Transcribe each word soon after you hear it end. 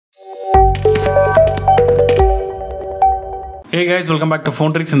Hey guys, welcome back to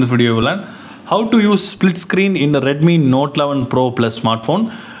Phone Tricks. In this video, we'll learn how to use split screen in the Redmi Note 11 Pro Plus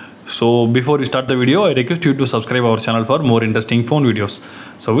smartphone. So before we start the video, I request you to subscribe our channel for more interesting phone videos.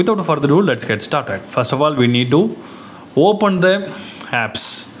 So without further ado, let's get started. First of all, we need to open the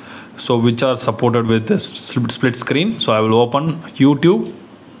apps so which are supported with this split screen. So I will open YouTube.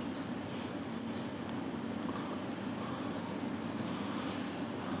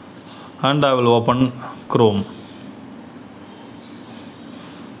 And I will open Chrome.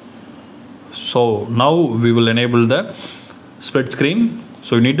 So now we will enable the split screen.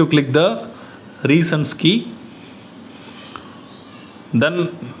 So you need to click the recent key.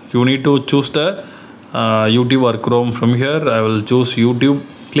 Then you need to choose the YouTube or Chrome. From here I will choose YouTube.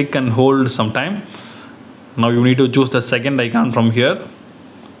 Click and hold some time. Now you need to choose the second icon from here.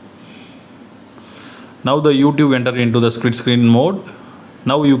 Now the YouTube enter into the split screen mode.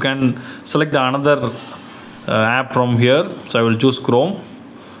 Now you can select another app from here. So I will choose Chrome.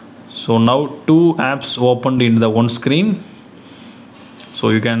 So now two apps opened in the one screen. So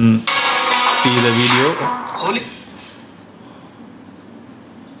you can see the video.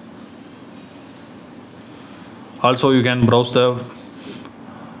 Also you can browse the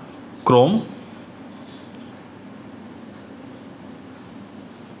Chrome.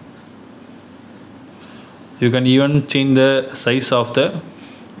 You can even change the size of the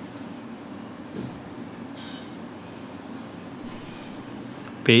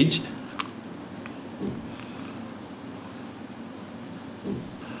page.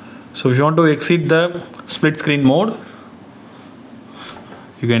 So if you want to exit the split screen mode,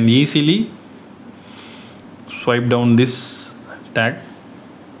 you can easily swipe down this tag.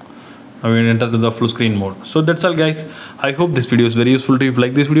 Now you can enter to the full screen mode. So that's all guys. I hope this video is very useful to you. If you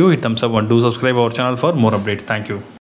like this video, hit thumbs up and do subscribe our channel for more updates. Thank you.